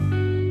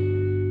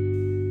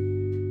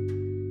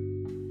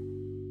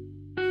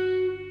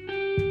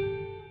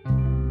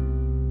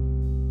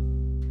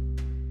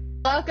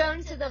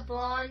Welcome to the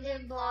Blonde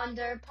and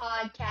Blonder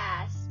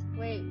podcast.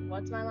 Wait,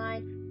 what's my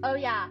line? Oh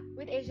yeah,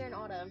 with Asia and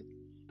Autumn.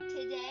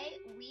 Today,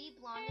 we,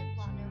 Blonde and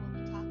Blonder,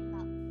 will be talking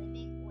about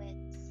living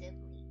with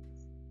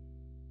siblings.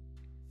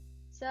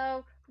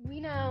 So, we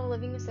know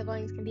living with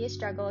siblings can be a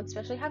struggle,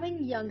 especially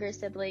having younger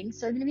siblings.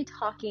 So, we're going to be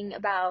talking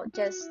about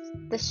just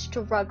the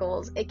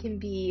struggles it can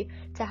be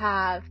to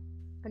have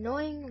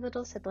annoying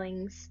little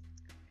siblings.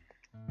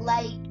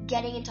 Like,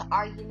 getting into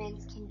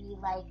arguments can be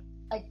like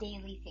a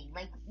daily thing.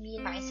 Like, me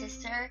and my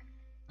sister,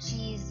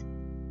 she's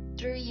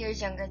 3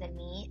 years younger than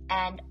me,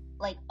 and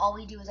like all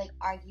we do is like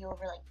argue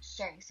over like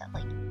sharing stuff.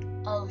 Like,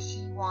 oh,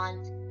 she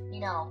wants,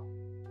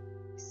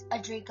 a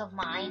drink of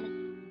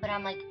mine, but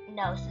I'm like,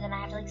 no. So then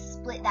I have to like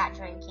split that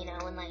drink,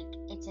 and like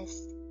it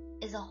just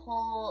is a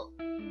whole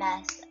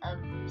mess of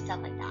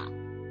stuff like that.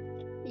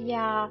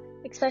 Yeah,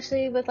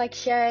 especially with like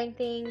sharing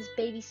things,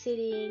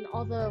 babysitting,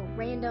 all the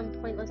random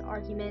pointless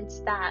arguments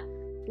that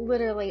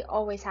literally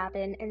always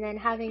happen, and then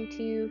having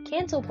to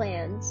cancel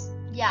plans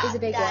is a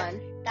big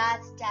one.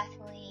 That's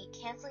definitely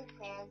canceling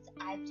plans.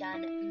 I've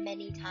done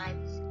many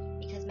times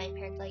because my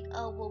parents are like,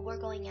 oh, well, we're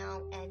going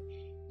out and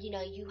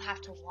you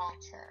have to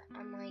watch her.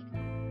 I'm like,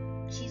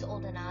 she's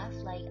old enough.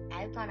 Like,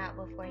 I've gone out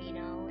before,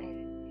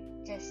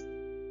 and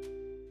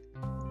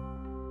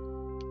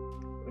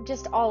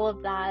just all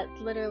of that,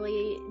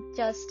 literally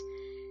just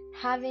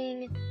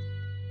having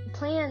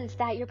plans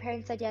that your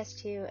parents said yes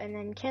to and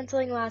then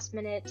canceling last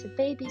minute to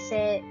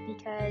babysit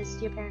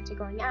because your parents are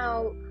going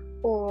out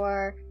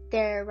or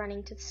they're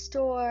running to the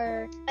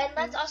store. And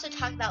let's also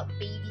talk about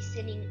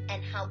babysitting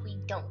and how we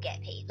don't get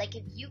paid. Like,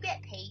 if you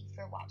get paid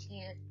for watching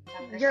your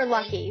younger you're sibling,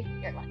 lucky.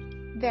 You're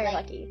lucky. Very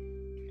lucky.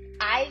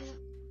 I've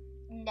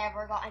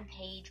never gotten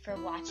paid for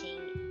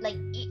watching, like,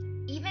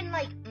 even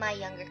like my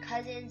younger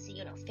cousins,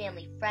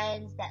 family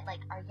friends that like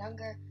are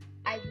younger,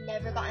 I've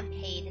never gotten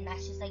paid, and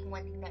that's just like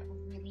one thing that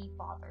really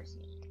bothers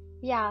me.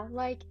 Yeah,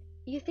 like,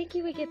 you think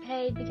you would get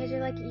paid because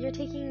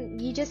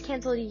you just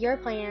canceled your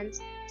plans,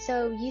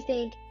 so you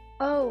think,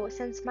 oh,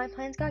 since my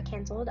plans got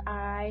canceled,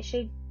 I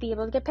should be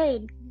able to get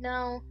paid.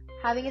 No,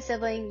 having a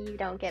sibling, you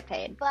don't get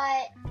paid.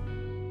 But,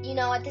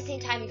 at the same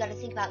time, you gotta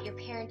think about your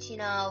parents,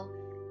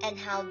 and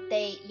how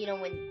they,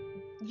 when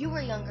you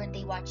were younger,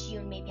 they watched you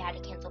and maybe had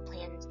to cancel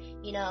plans,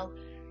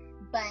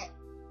 but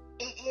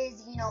it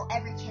is,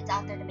 every kid's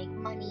out there to make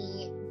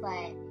money,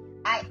 but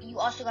you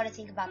also got to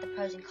think about the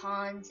pros and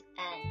cons,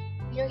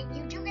 and,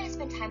 you do get to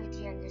spend time with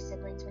your younger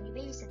siblings when you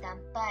babysit them,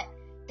 but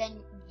then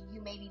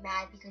you may be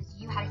mad because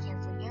you had to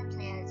cancel your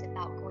plans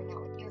about going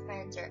out with your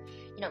friends or,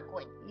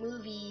 going to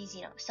movies,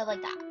 stuff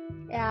like that.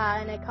 Yeah,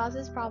 and it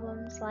causes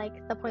problems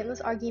like the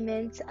pointless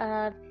arguments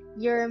of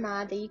you're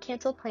mad that you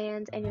canceled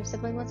plans and your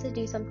sibling wants to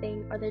do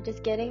something, or they're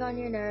just getting on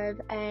your nerve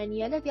and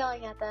you end up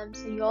yelling at them,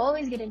 so you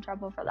always get in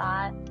trouble for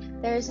that.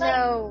 There's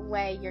no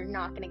way you're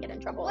not going to get in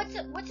trouble.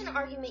 What's an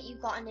argument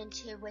you've gotten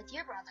into with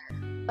your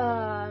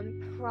brother?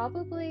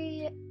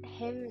 Probably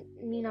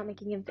me not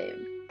making him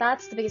food.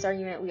 That's the biggest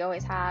argument we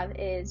always have,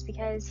 is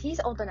because he's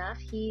old enough,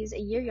 he's a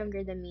year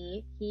younger than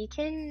me, he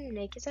can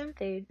make his own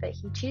food, but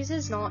he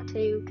chooses not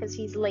to because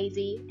he's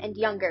lazy and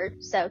younger,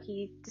 so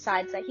he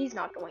decides that he's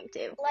not going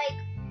to. Like,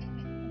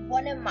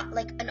 one of my,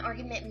 an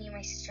argument me and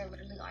my sister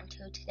literally got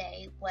into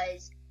today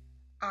was,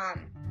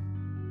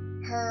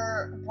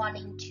 her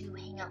wanting to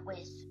hang out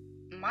with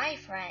my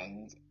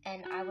friends,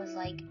 and I was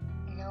like,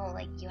 no,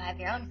 like, you have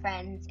your own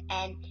friends,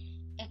 and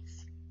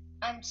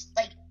I'm just,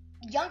 like,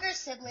 younger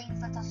siblings,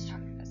 let's also talk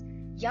about this,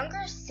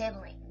 younger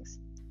siblings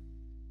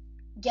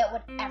get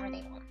whatever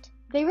they want.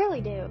 They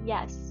really do,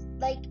 yes.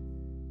 Like,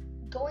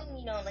 going,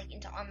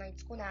 into online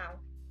school now,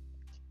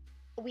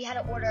 we had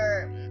to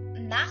order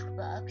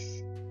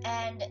MacBooks,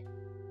 and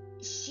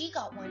she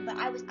got one, but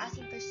I was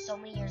asking for so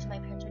many years, my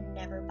parents would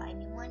never buy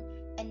me one,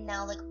 and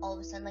now, like, all of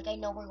a sudden, like, I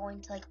know we're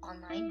going to, like,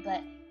 online,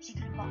 but she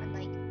could have gotten,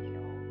 like,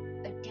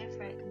 a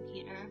different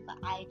computer, but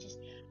I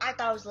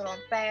thought it was a little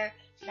unfair,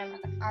 and I'm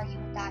not going to argue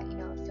with that,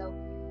 so,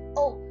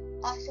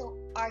 also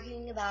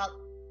arguing about,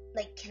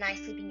 like, can I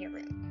sleep in your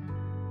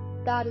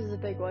room? That is a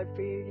big one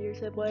for you and your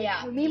sibling.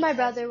 Yeah. Me and my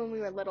brother, when we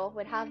were little,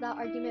 would have that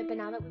argument, but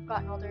now that we've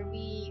gotten older,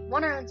 we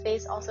want our own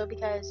space also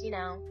because,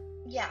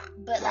 Yeah,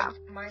 but, like,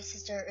 my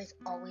sister is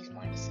always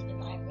wanting to sleep in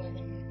my room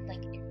and,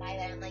 like, in my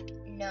bed. I'm like,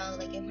 no,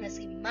 like, I want to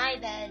sleep in my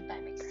bed by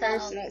myself.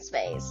 Personal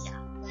space. Yeah,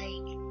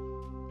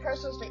 like,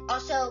 personal space.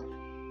 Also,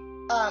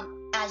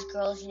 as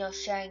girls,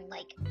 sharing,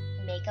 like,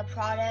 makeup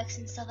products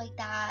and stuff like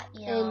that,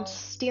 And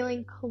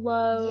stealing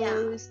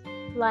clothes.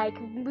 Yeah. Like,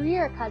 we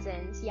are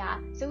cousins, yeah.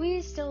 So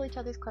we steal each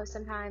other's clothes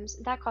sometimes.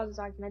 That causes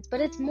arguments.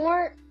 But it's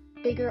more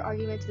bigger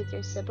arguments with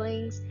your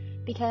siblings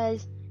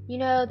because,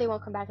 they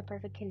won't come back in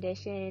perfect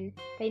condition.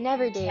 They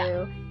never do.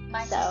 Yeah.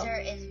 My sister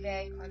is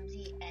very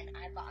clumsy, and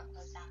I've gotten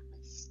clothes back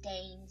with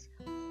stains,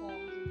 holes,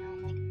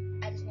 like,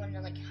 I just want to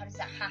know, like, how does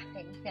that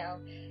happen,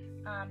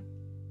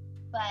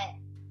 But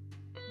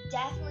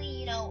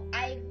definitely,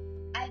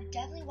 I've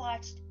definitely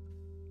watched,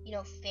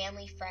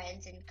 family,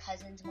 friends, and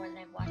cousins more than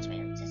I've watched my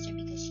own sister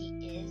because she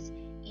is,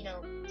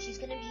 she's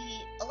going to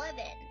be 11.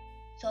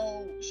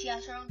 So she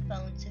has her own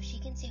phone, so she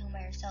can stay home by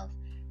herself.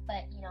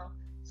 But,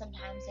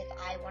 sometimes if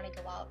I want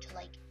to go out to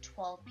like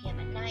 12 p.m.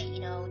 at night,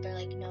 they're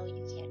like, no,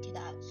 you can't do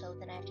that. So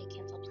then I have to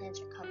cancel plans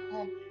or come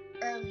home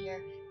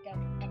earlier than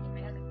any of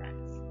my other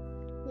friends.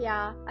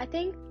 Yeah, I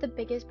think the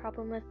biggest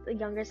problem with the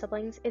younger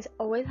siblings is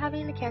always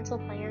having to cancel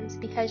plans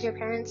because your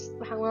parents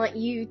want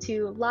you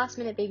to last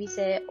minute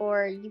babysit,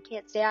 or you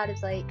can't stay out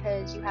as late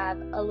because you have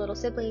a little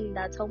sibling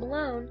that's home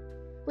alone,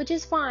 which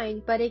is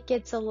fine, but it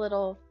gets a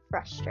little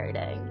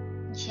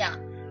frustrating. Yeah,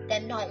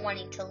 them not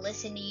wanting to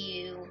listen to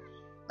you.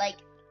 Like,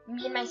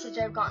 me and my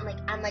sister have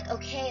gotten, I'm like,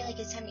 okay,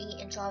 it's time to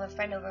eat, and she'll have a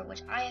friend over,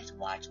 which I have to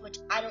watch, which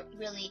I don't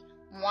really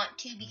want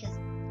to because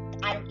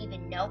I don't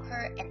even know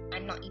her, and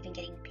I'm not even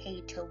getting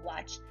paid to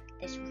watch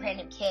this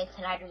random kid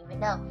that I don't even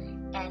know.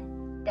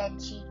 And then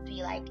she'd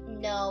be like,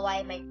 no, I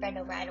have my friend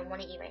over, I don't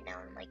want to eat right now.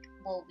 And I'm like,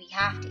 well, we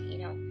have to,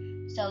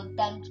 So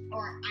then,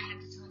 or I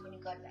have to tell them when to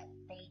go to bed.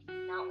 They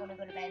do not want to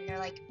go to bed, and they're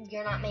like,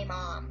 you're not my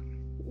mom.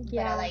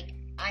 Yeah. But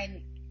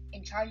I'm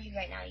in charge of you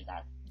right now, you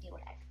gotta deal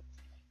with it.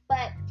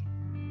 But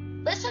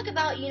let's talk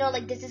about,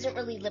 this isn't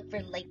really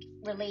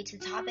related to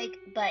the topic,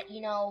 but,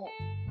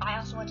 I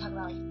also want to talk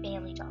about,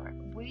 family drama.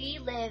 We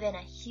live in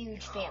a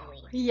huge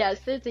family. Yes,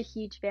 it's a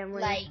huge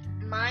family.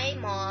 My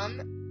mom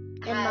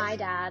and my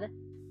dad.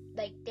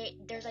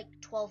 There's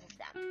 12 of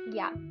them.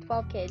 Yeah,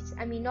 12 kids.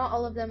 I mean, not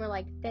all of them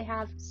are they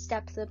have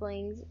step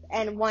siblings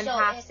and one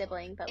half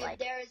sibling, but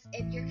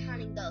if you're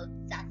counting those,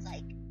 that's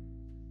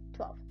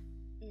 12.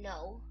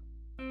 No.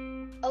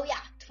 Oh yeah,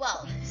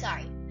 12.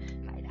 Sorry.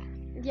 My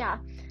bad. Yeah.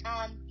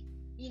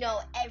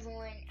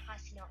 Everyone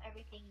has to know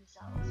everything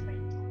themselves, right?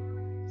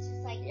 It's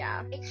just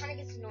yeah. It kind of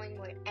gets annoying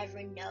when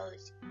everyone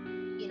knows,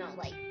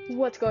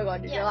 what's going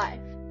on in your life.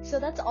 So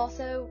that's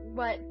also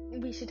what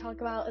we should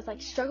talk about is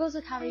struggles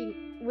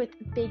with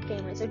big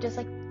families, or just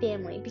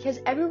family, because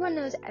everyone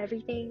knows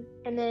everything,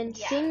 and then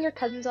seeing your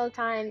cousins all the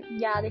time,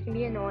 they can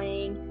be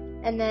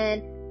annoying, and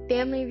then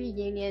family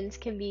reunions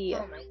can be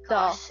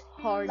the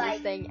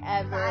hardest thing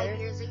ever. 5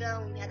 years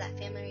ago when we had that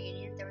family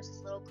reunion, there was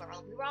this little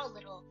girl. We were all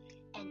little,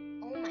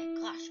 and oh my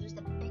gosh, she was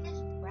the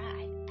biggest brat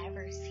I've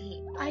ever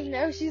seen. I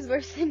know, she's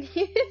worse than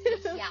you.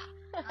 Yeah.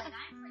 I'm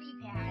pretty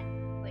bad,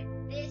 but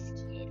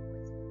this kid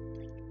was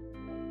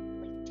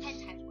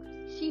 10 times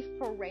worse. She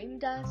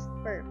framed us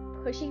for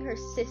pushing her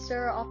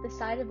sister off the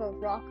side of a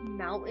rock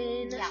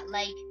mountain. Yeah,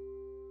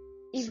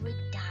 she would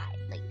die.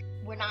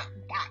 We're not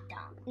that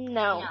dumb.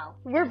 No.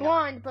 We're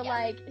blonde, but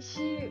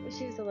she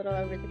was a little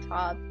over the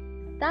top.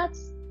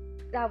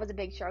 That was a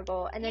big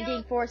struggle, and then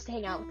being forced to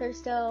hang out with her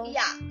still.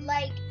 Yeah,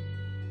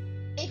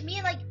 if me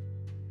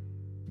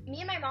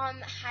and my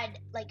mom had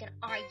an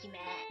argument,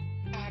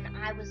 and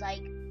I was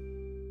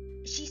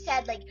she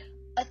said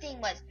a thing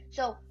was,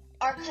 so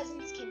our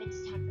cousins came into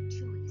town for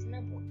 2 weeks, and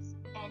they're boys,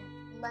 and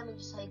let me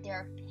just tell you,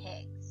 they're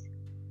pigs.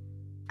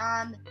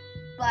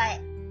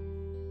 But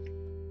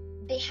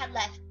they had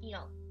left,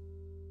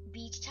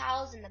 beach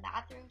towels in the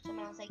bathroom, so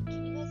I was like,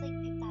 can you guys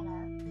pick that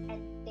up?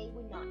 And they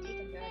would not take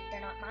them.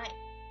 They're they're not mine.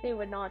 They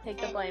would not take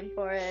the blame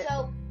for it.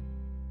 So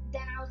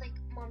then I was like,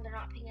 Mom, they're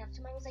not picking up.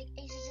 So Mom was like,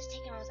 Asia, just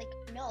take them. I was like,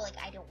 no,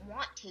 I don't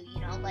want to,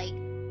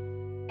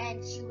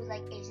 and she was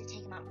like, Asia,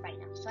 take them out right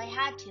now. So I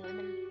had to, and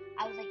then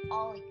I was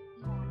all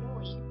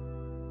annoyed,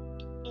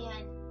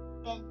 and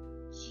then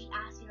she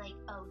asked me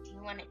oh, do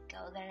you want to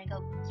go there? And I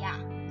go, yeah,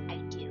 I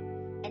do.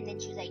 And then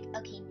she was like,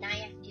 okay, now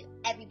you have to do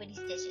everybody's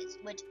dishes,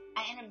 which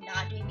I ended up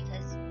not doing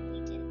because we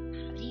didn't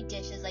have any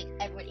dishes.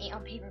 Everyone ate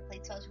on paper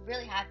plates, so I was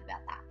really happy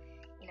about that,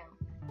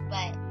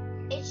 But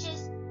it's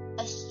just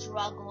a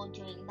struggle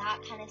doing that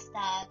kind of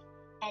stuff.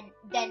 And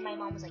then my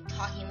mom was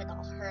talking with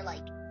all her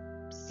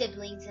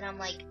siblings, and I'm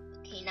like,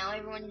 okay, now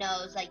everyone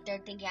knows they're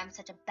thinking I'm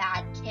such a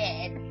bad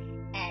kid,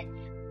 and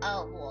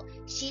oh well,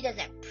 she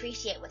doesn't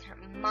appreciate what her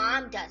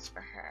mom does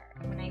for her.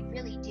 When I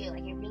really do, I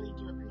really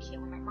do appreciate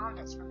what my mom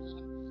does for me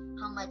and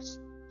how much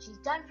she's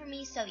done for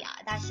me. So yeah,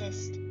 that's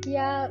just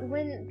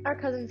when our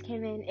cousins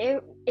came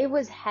in, it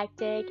was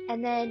hectic,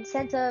 and then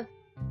since of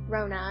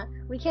Rona,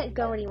 we can't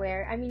go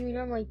anywhere. I mean, we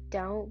normally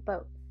don't,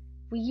 but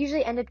we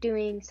usually end up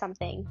doing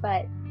something,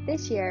 but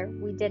this year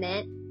we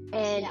didn't,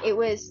 and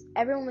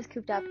everyone was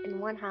cooped up in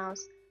one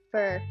house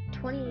for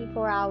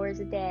 24 hours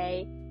a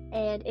day,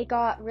 and it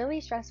got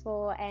really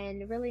stressful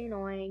and really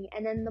annoying.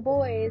 And then the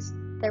boys,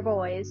 they're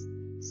boys,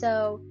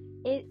 so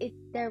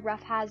they're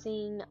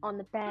roughhousing on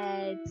the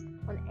beds,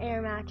 on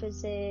air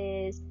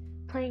mattresses,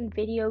 playing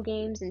video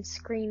games and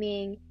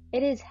screaming.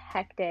 It is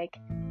hectic,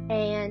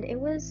 and it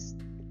was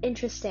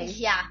interesting.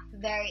 Yeah,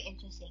 very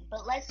interesting.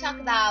 But let's talk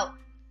about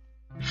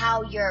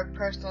how your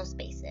personal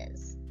space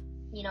is.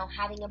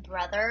 Having a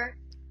brother,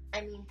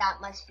 I mean,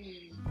 that must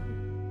be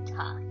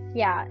tough.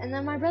 Yeah, and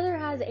then my brother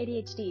has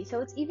ADHD, so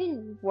it's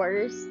even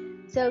worse.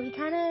 So he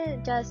kind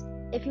of just,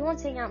 if he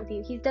wants to hang out with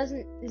you,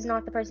 is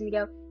not the person to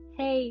go,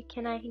 hey,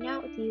 can I hang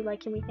out with you?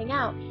 Can we hang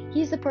out?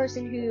 He's the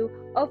person who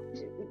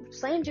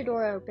slams your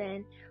door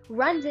open,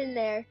 runs in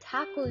there,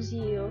 tackles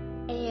you,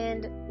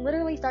 and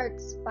literally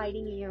starts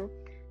fighting you.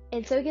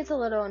 And so it gets a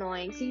little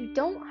annoying. So you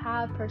don't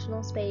have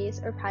personal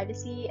space or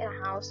privacy in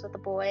a house with a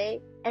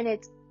boy, and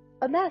it's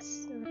a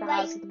mess with a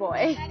house with a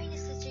boy. Having a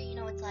sister,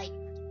 it's like,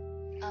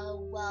 oh,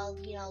 well,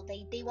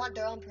 they want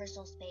their own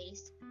personal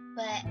space,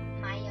 but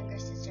my younger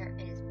sister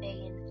is big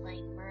into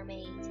playing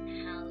mermaids in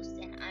the house,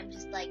 and I'm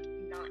just, like,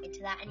 not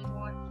into that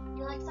anymore.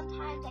 Like,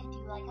 sometimes I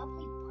do, like, I'll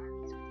play Barbies with her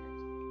or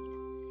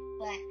something,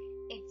 but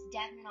it's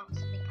definitely not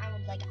something I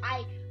would like.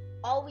 I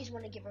always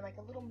want to give her, like,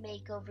 a little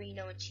makeover,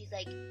 and she's,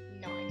 like,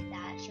 not into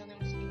that. She only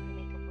wants to do her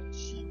makeup when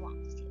she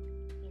wants to,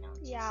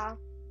 Yeah.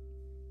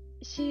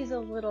 She's a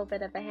little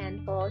bit of a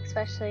handful,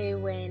 especially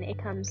when it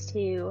comes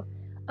to,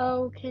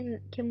 oh, can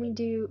I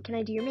do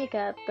your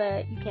makeup,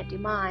 but you can't do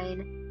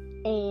mine.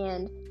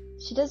 And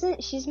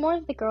she's more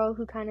of the girl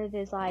who kind of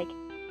is like,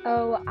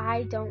 oh,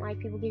 I don't like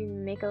people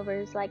giving me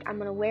makeovers, like, I'm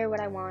gonna wear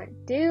what I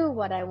want, do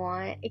what I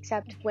want,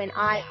 except when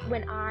I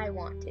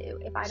want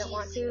to. If I don't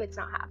want to, it's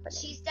not happening.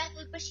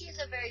 But she is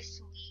a very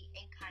sweet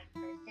and kind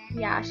person.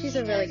 Yeah, she's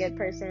a really good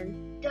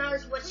person.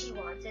 Does what she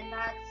wants, and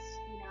that's,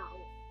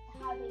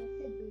 having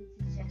siblings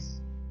is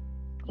just,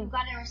 you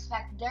gotta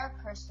respect their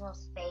personal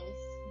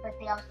space, but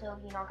they also,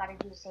 gotta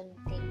do the same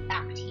thing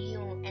back to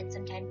you, and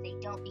sometimes they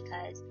don't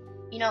because,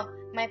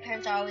 my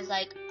parents are always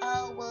like,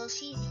 oh, well,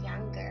 she's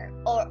younger.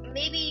 Or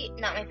maybe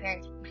not my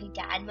parents, my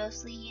dad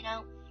mostly, and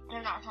I'm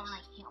not trying to,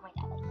 like, hate on my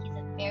dad. Like, he's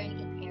a very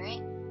good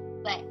parent,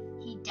 but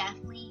he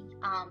definitely,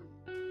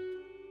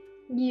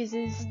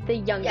 uses the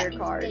younger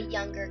card. The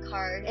younger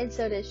card. And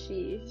so does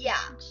she. Yeah.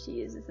 She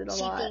uses it a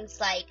lot. She thinks,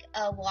 like,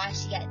 oh, well, I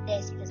should get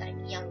this because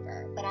I'm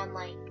younger. But I'm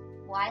like,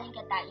 well, I didn't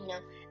get that,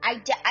 I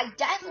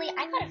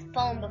got a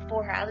phone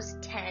before her. I was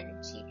 10,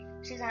 and she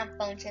doesn't have a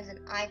phone. She has an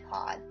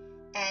iPod.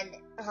 And,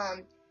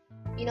 I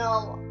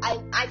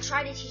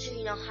try to teach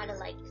her, how to,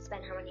 like,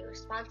 spend her money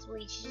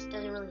responsibly. She just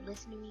doesn't really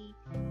listen to me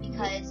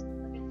because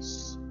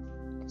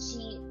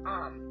she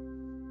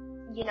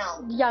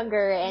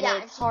younger, and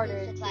yeah, it's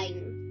harder to, like,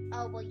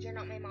 oh, well, you're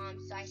not my mom,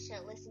 so I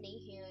shouldn't listen to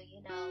you,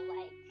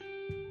 like.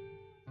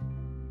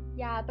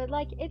 Yeah, but,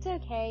 like, it's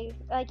okay.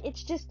 Like,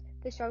 it's just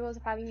the struggles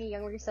of having a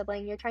younger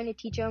sibling. You're trying to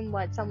teach them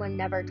what someone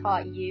never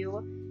taught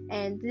you,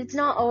 and it's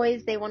not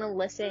always they want to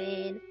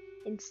listen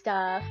and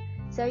stuff.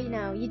 So,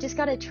 you just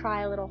gotta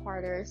try a little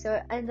harder, so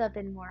it ends up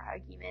in more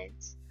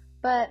arguments.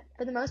 But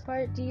for the most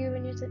part, do you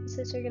and your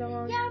sister get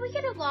along? Yeah, we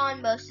get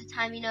along most of the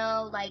time,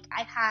 like,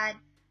 I've had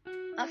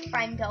a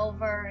friend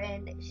over,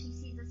 and she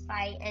sees us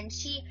fight, and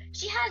she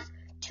has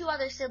two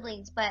other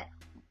siblings, but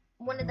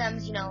one of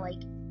them's,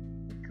 like,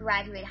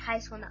 graduated high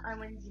school, and the other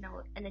one's,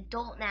 an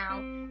adult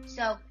now,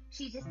 so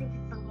she just thinks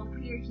it's a little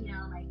weird,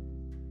 like,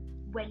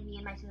 when me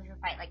and my sister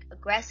fight, like,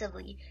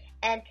 aggressively,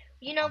 and,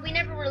 we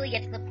never really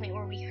get to the point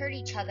where we hurt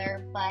each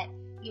other, but,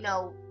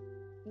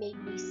 maybe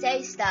we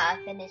say stuff,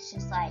 and it's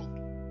just like,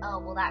 oh,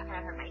 well, that kind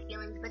of hurt my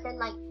feelings, but then,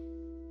 like,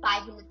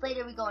 5 minutes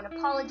later, we go and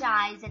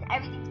apologize, and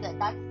everything's good.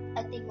 That's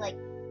a thing, like,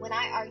 when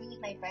I argue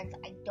with my friends,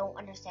 I don't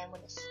understand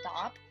when to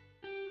stop.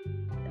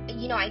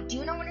 I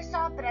do know when to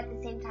stop, but at the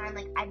same time,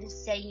 like, I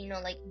just say,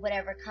 like,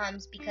 whatever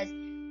comes, because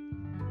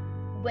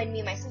when me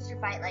and my sister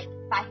fight, like,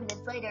 5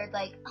 minutes later, it's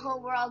like, oh,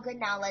 we're all good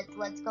now,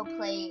 let's go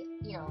play,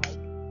 like,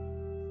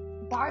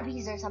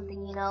 Barbies or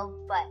something,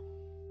 but,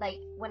 like,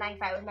 when I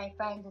fight with my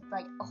friends, it's,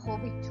 like, a whole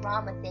big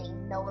drama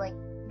thing, no one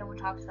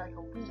talks for, like,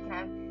 a week,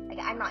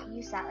 and I'm not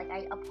used to that, like,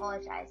 I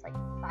apologize, like,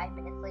 5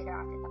 minutes later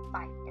after the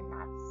fight, and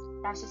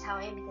that's just how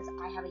I am, because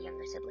I have a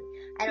younger sibling.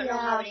 I don't know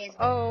how it is.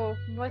 Oh,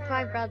 with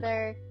my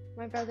brother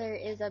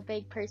is a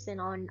big person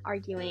on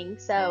arguing,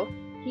 so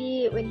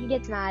when he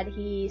gets mad,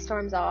 he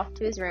storms off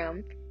to his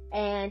room,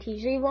 and he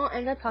usually won't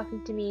end up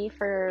talking to me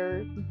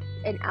for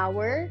an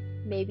hour,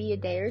 maybe a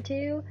day or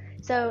two,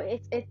 so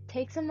it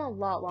takes him a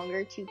lot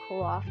longer to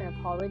cool off and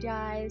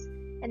apologize,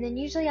 and then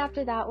usually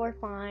after that, we're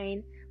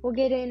fine. We'll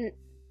get in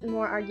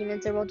more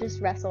arguments, or we'll just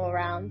wrestle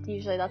around.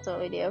 Usually that's what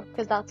we do,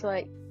 because that's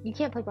what, you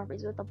can't play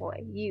Barbies with a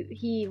boy.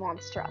 He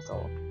wants to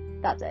wrestle.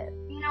 That's it.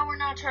 We're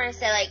not trying to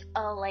say, like,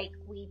 oh, like,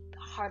 we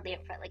hardly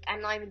ever fight. Like,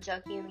 I'm not even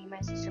joking. Me and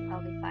my sister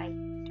probably fight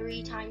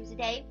 3 times a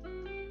day.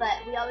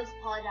 But we always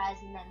apologize,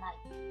 and then, like,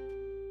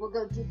 we'll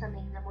go do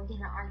something, and then we'll get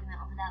in an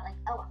argument over that. Like,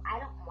 oh, I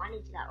don't want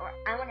to do that, or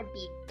I want to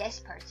be this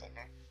person.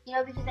 Or,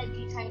 because I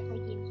do try to play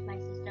games with my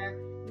sister.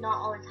 Not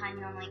all the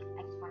time, I'm like,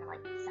 I just want to,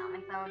 like, sit on my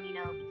phone,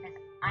 because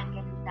I'm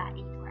getting to that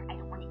age where I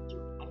don't want to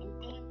do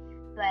anything.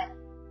 But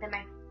then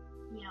my,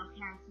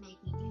 parents make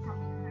me do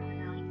something, and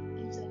they're like,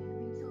 you're so lazy.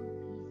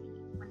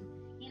 When,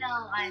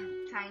 I'm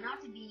trying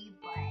not to be,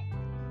 but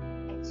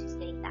it's just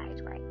getting that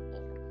age where I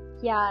am.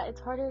 Yeah,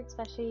 it's harder,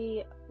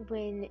 especially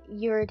when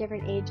you're a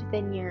different age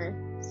than your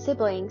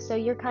siblings. So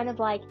you're kind of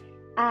like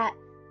at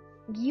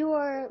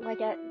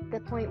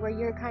the point where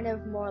you're kind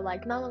of more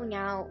like mellowing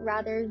out,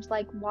 rather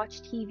like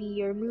watch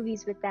TV or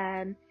movies with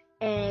them,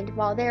 and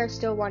while they're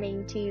still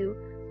wanting to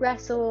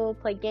wrestle,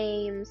 play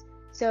games.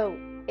 So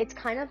it's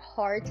kind of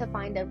hard to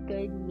find a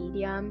good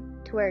medium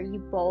to where you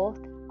both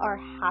are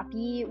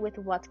happy with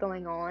what's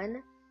going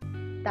on.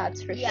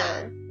 That's for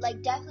sure.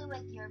 Like, definitely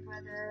with your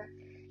brother,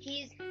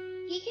 he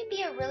can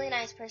be a really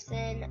nice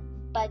person,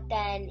 but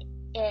then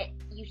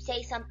you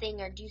say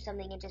something or do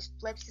something, it just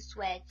flips the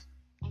switch,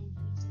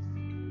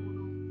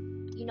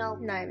 and you know,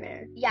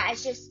 Nightmare. yeah,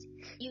 it's just,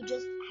 you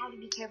just have to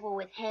be careful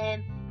with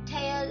him.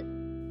 Taya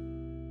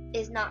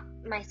is not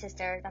my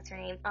sister, that's her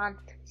name.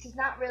 She's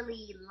not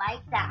really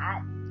like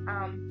that.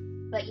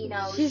 But you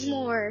know, she's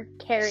more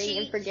caring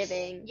and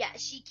forgiving. Yeah,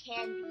 she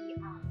can be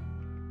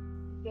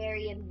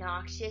very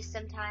obnoxious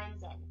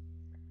sometimes, and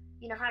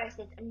you know how to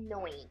say, it's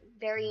annoying,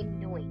 very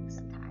annoying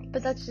sometimes.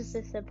 But that's just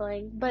a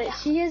sibling. But Yeah.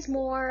 she is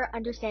more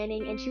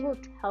understanding, and she will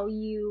tell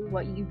you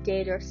what you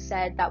did or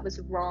said that was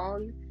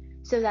wrong,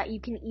 so that you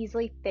can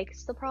easily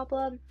fix the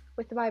problem.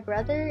 With my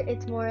brother,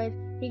 it's more of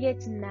he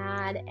gets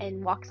mad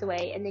and walks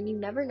away, and then you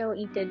never know what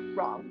you did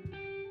wrong.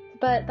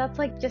 But that's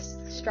like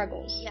just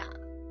struggles. Yeah.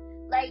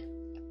 Like,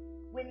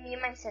 when me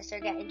and my sister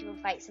get into a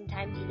fight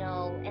sometimes, you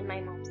know, and my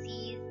mom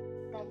sees,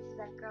 then she's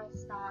like, girl,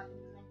 stop.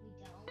 And like, we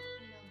don't,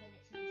 you know,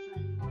 then it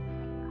turns to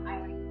like, I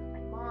argue with my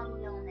mom,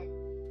 you know, and then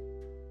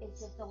it's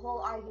just a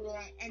whole argument.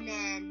 And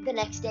then the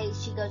next day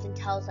she goes and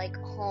tells like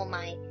all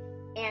my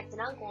aunts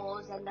and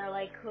uncles, and they're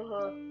like,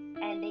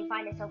 and they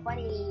find it so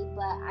funny,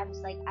 but I'm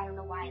just like, I don't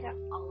know why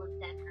all of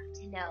them have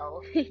to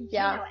know,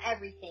 Yeah. you know,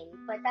 everything.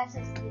 But that's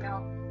just, you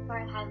know,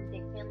 part of having a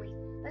big family.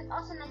 But it's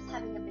also nice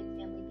having a big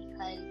family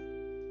because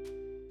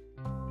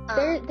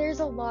there's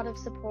a lot of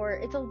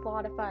support. It's a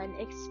lot of fun,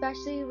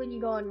 especially when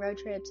you go on road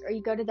trips or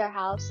you go to their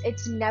house.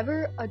 It's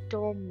never a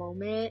dull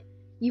moment.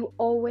 You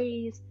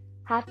always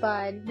have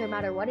fun, no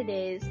matter what it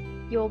is.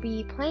 You'll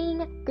be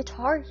playing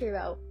Guitar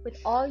Hero with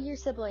all your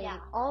siblings, Yeah.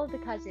 all the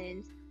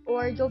cousins,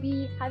 or you'll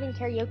be having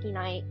karaoke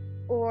night,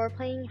 or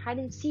playing hide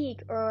and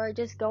seek, or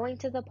just going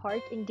to the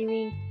park and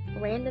doing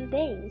random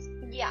things.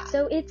 yeah.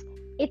 So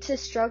it's a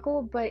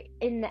struggle, but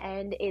in the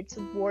end, it's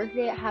worth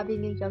it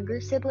having a younger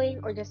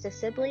sibling or just a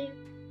sibling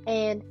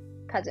and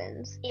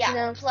cousins. Yeah, You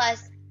know?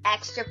 plus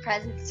extra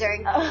presents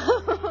during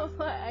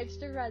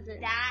Extra presents.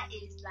 That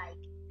is like,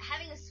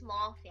 having a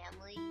small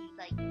family,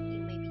 like, you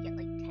maybe get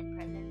like 10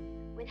 presents.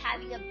 With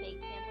having a big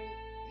family,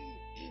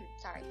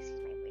 sorry, excuse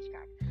my voice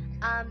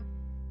crack.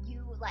 You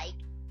like,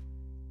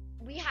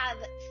 we have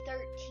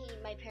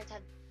 13, my parents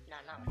have,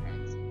 not my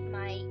parents,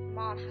 my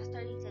mom has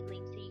 13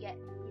 siblings, so you get,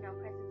 you know,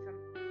 presents from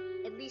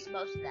at least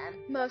most of them.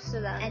 Most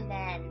of them. And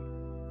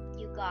then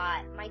you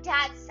got my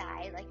dad's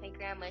side, like my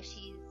grandma,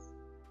 she's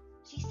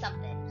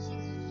something.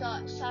 She's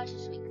such a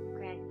sweet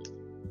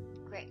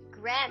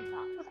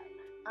grandfather.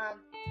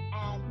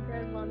 And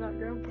Grandma, not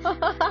grandpa.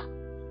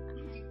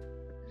 you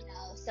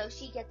know, so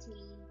she gets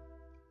me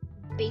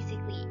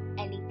basically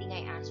anything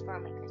I ask for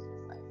on my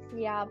Christmas list.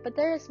 Yeah, but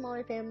they're a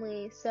smaller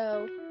family,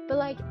 so, but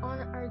like on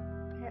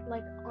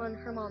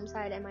her mom's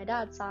side and my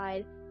dad's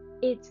side,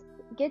 it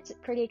gets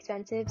pretty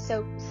expensive.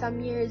 So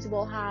some years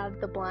we'll have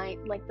the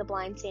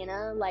blind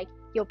Santa, like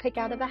you'll pick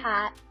out of a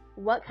hat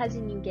what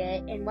cousin you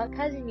get, and what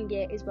cousin you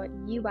get is what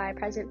you buy a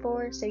present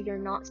for, so you're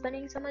not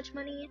spending so much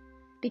money,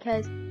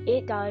 because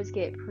it does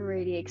get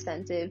pretty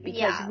expensive,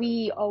 because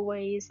we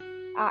always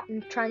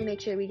trying to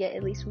make sure we get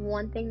at least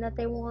one thing that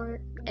they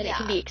want, and it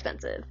can be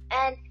expensive.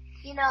 And,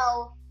 you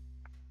know,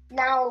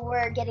 now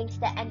we're getting to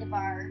the end of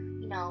our,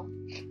 you know,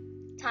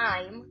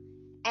 time,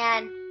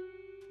 and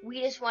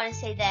we just want to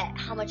say that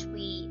how much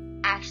we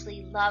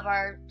actually love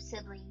our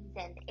siblings,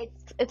 and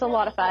it's a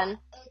lot of fun.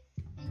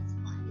 It's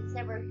fun. It's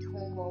never a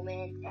dull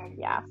moment, and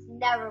Yeah. it's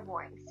never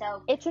boring.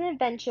 So it's an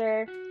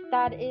adventure,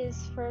 that is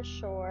for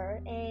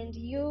sure, and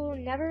you'll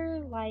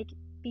never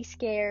be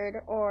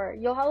scared, or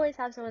you'll always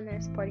have someone there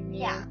supporting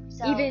you. Yeah.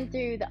 So, even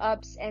through the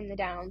ups and the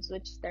downs,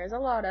 which there's a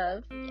lot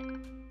of. Yeah.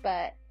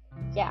 But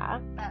yeah.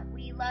 But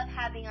we love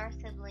having our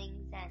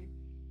siblings, and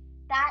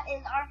that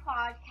is our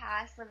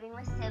podcast, Living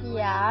with Siblings.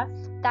 Yeah,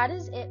 that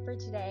is it for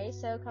today.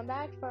 So come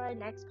back for our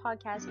next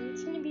podcast, and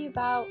it's going to be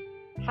about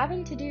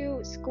having to do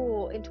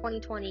school in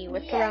 2020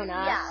 with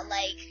Corona. Yeah,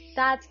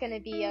 that's going to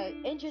be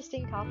an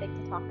interesting topic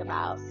to talk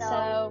about.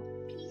 So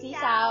peace peace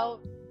out.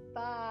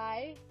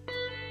 Bye.